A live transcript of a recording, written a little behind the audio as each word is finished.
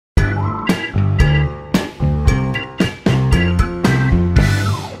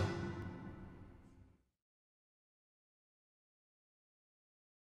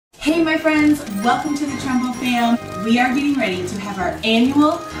Hey my friends, welcome to the Trumbo fam. We are getting ready to have our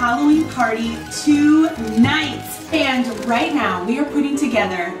annual Halloween party tonight. And right now we are putting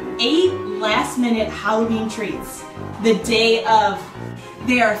together 8 last-minute Halloween treats. The day of.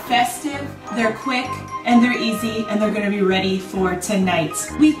 They are festive, they're quick, and they're easy, and they're going to be ready for tonight.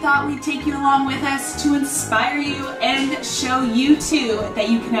 We thought we'd take you along with us to inspire you and show you too that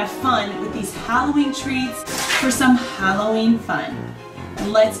you can have fun with these Halloween treats for some Halloween fun.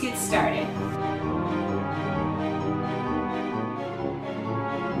 Let's get started.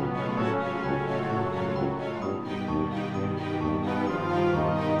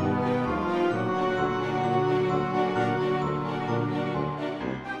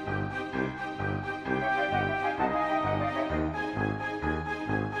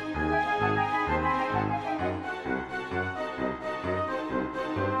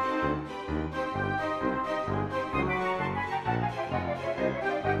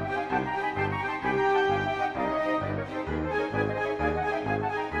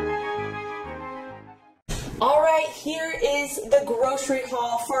 Alright, here is the grocery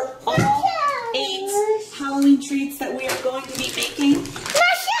haul for all 8 Halloween treats that we are going to be making.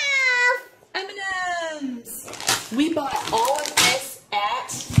 M&M's! We bought all of this at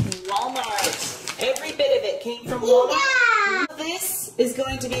Walmart. Every bit of it came from Walmart. Yeah. This is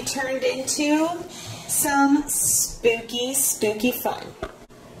going to be turned into some spooky, spooky fun.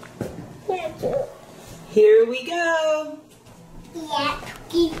 Here we go. Yeah.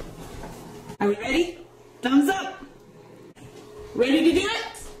 Are we ready? Thumbs up. Ready to do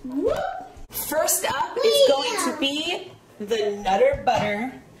it? Whoop. First up is going to be the Nutter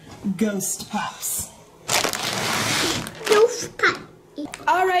Butter Ghost Pops. Ghost Pop.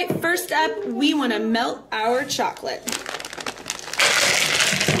 All right, first up, we want to melt our chocolate.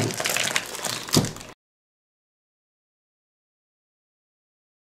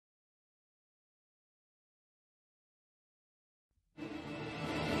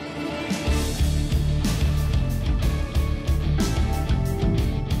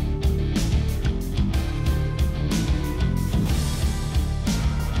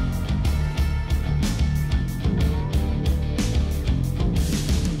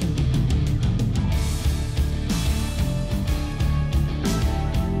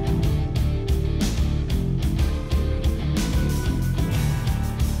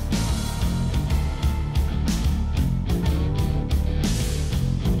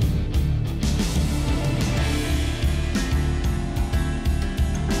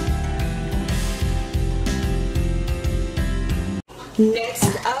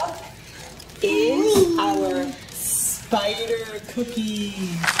 Next up is our spider cookies.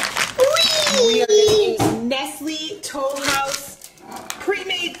 We are going to use Nestle Toll House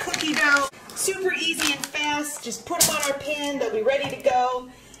pre-made cookie dough. Super easy and fast. Just put them on our pan. They'll be ready to go.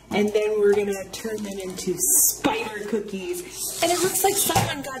 And then we're going to turn them into spider cookies. And it looks like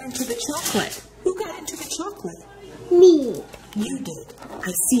someone got into the chocolate. Who got into the chocolate? Me. You did.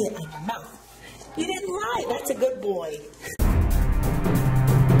 I see it in your mouth. You didn't lie. That's a good boy.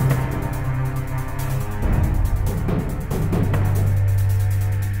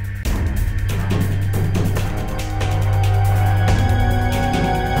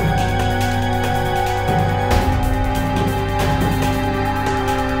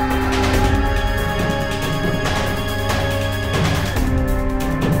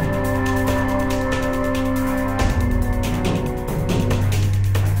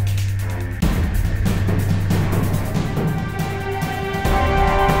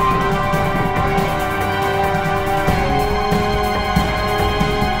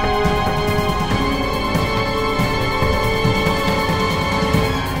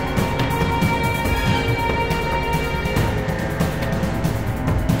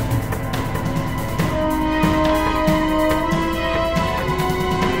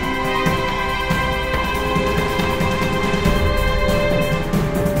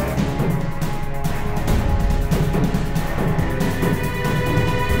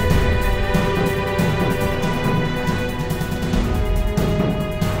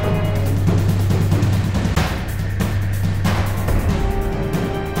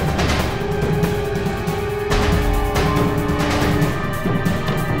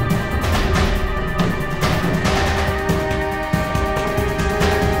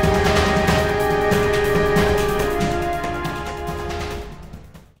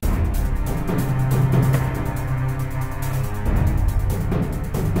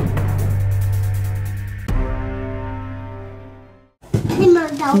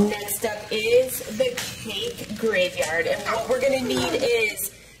 Next up is the cake graveyard, and what we're going to need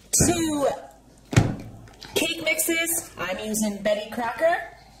is 2 cake mixes. I'm using Betty Crocker.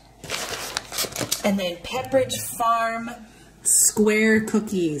 And then Pepperidge Farm square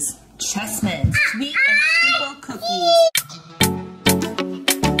cookies. Chessman, sweet and simple cookies.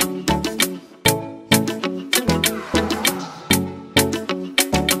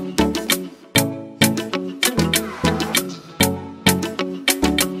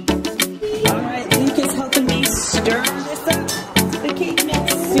 Alright, Luke is helping me stir this up. The cake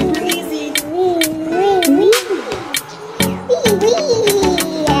mix super easy.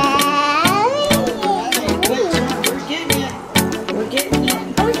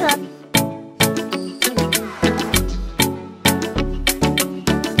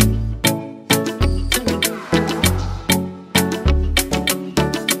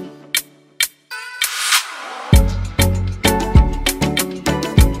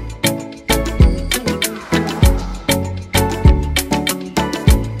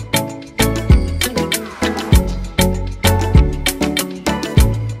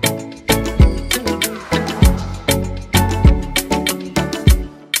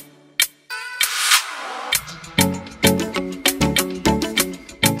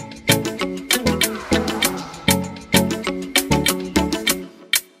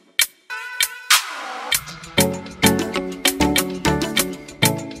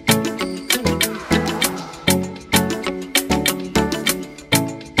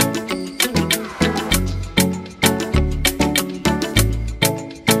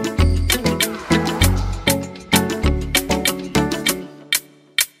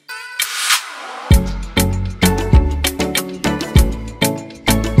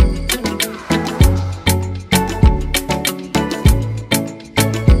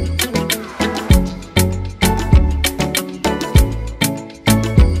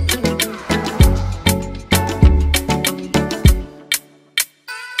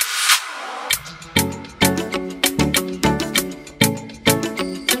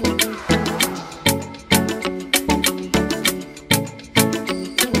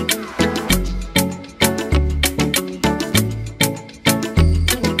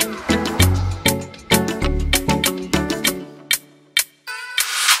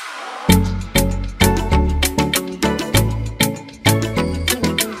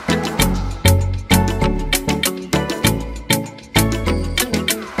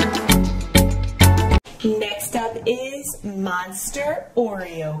 Next up is Monster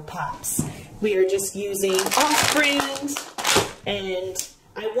Oreo Pops. We are just using off-brand, and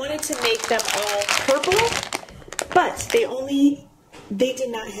I wanted to make them all purple, but they did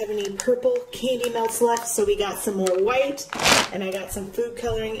not have any purple candy melts left, so we got some more white, and I got some food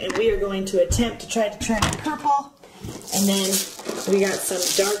coloring, and we are going to attempt to try to turn it purple. And then we got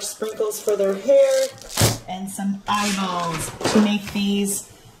some dark sprinkles for their hair, and some eyeballs to make these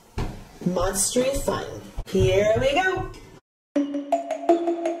monstrous fun. Here we go.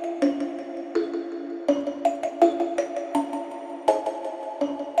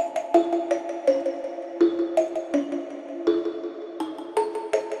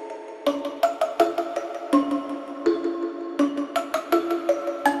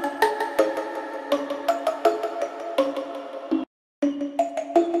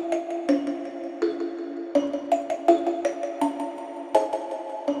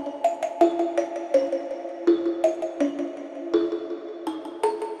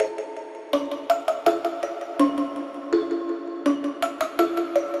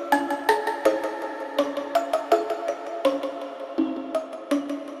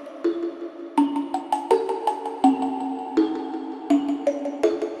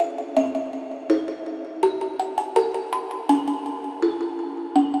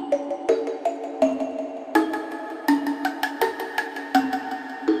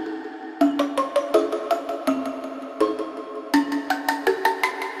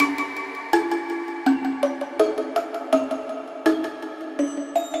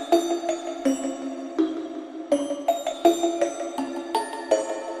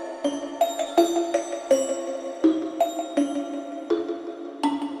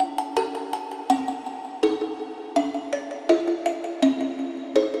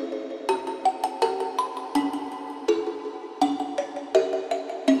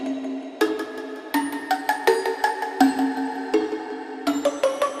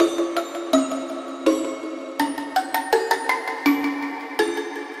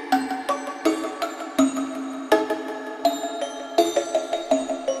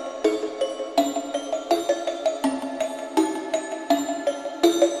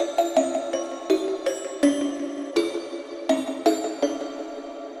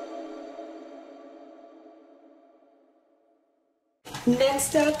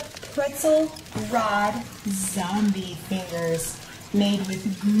 Next up, pretzel rod zombie fingers. made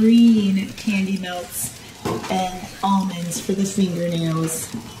with green candy melts and almonds for the fingernails.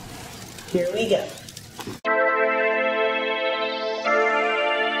 Here we go.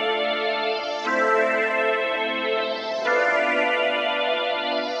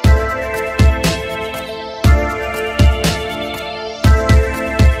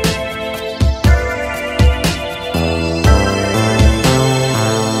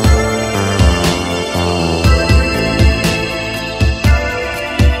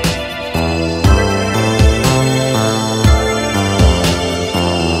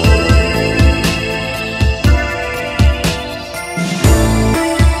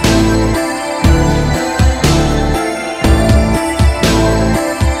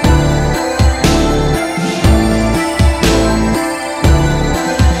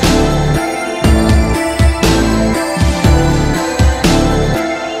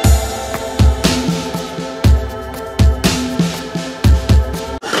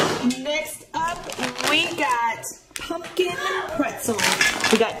 We got pumpkin pretzel.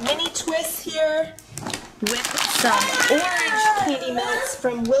 We got mini twists here with some orange candy melts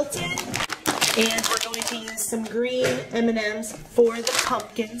from Wilton. And we're going to use some green M&Ms for the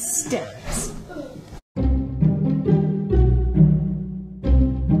pumpkin stems.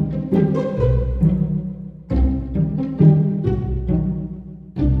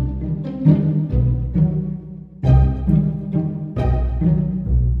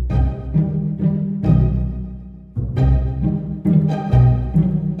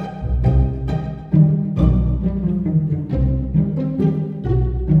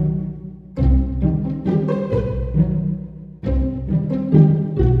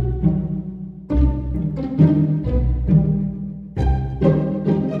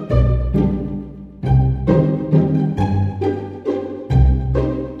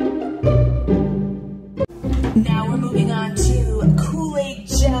 Now we're moving on to Kool-Aid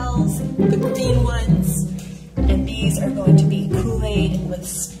gels, the green ones, and these are going to be Kool-Aid with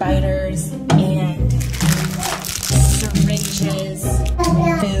spiders and syringes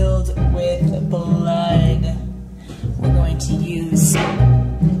filled with blood. We're going to use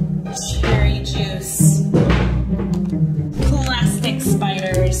cherry juice, plastic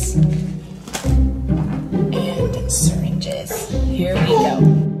spiders, and syringes. Here we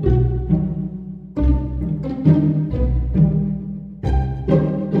go.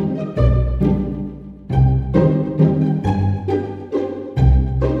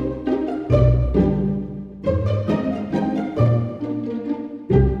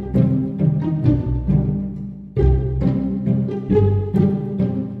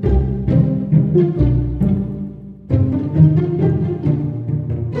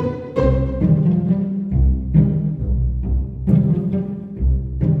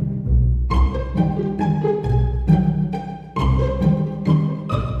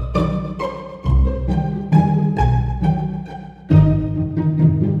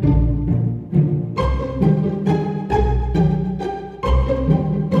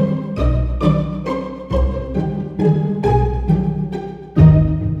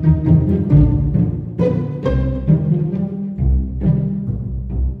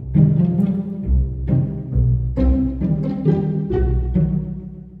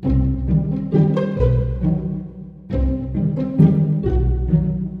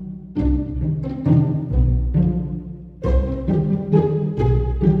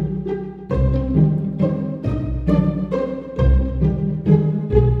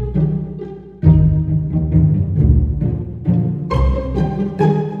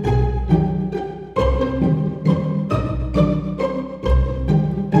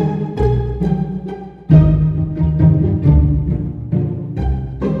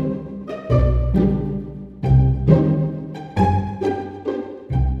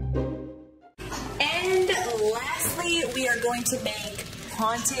 To make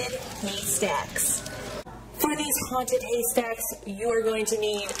haunted haystacks. For these haunted haystacks, you are going to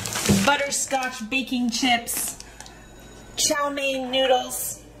need butterscotch baking chips, chow mein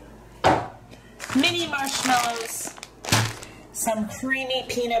noodles, mini marshmallows, some creamy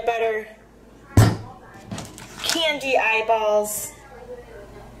peanut butter, candy eyeballs,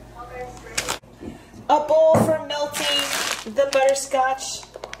 a bowl for melting the butterscotch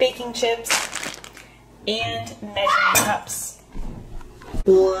baking chips, and measuring cups.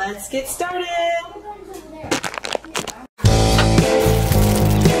 Let's get started!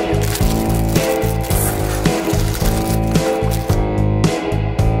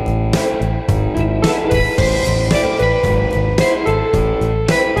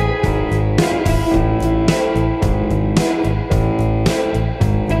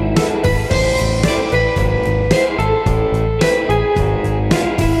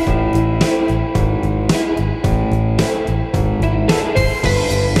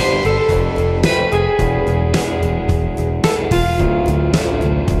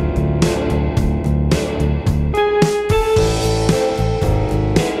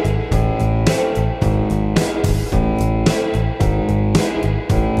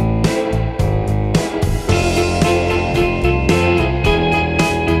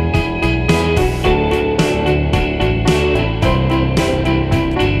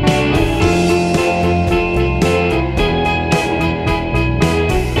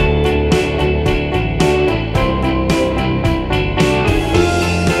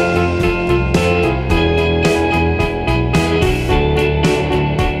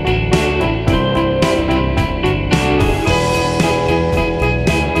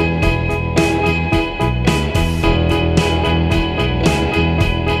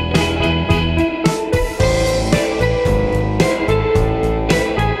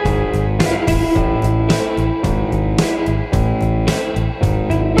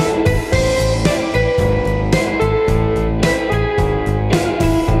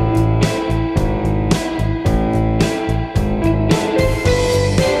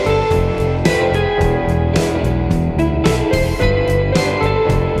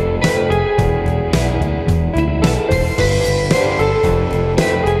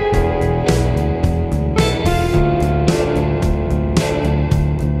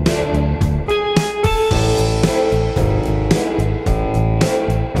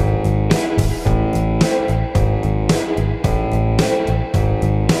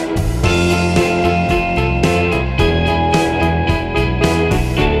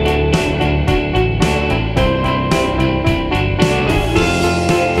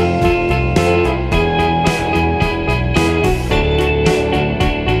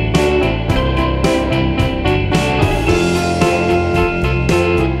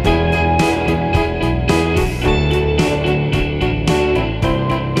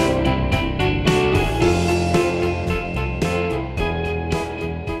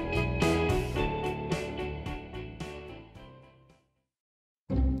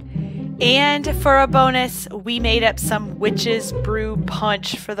 And for a bonus, we made up some witch's brew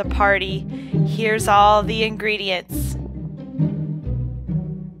punch for the party. Here's all the ingredients.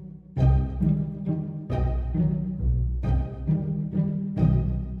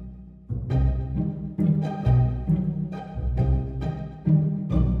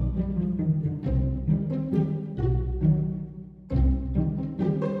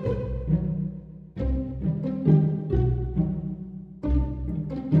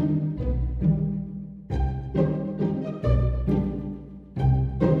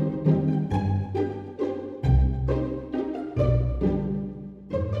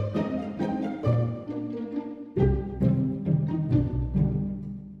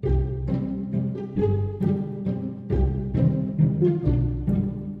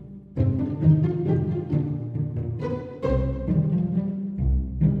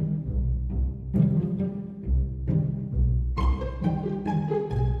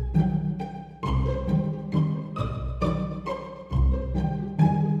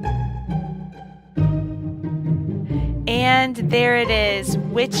 And there it is,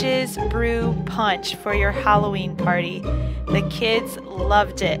 Witch's Brew Punch for your Halloween party. The kids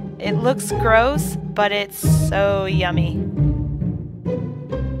loved it. It looks gross, but it's so yummy.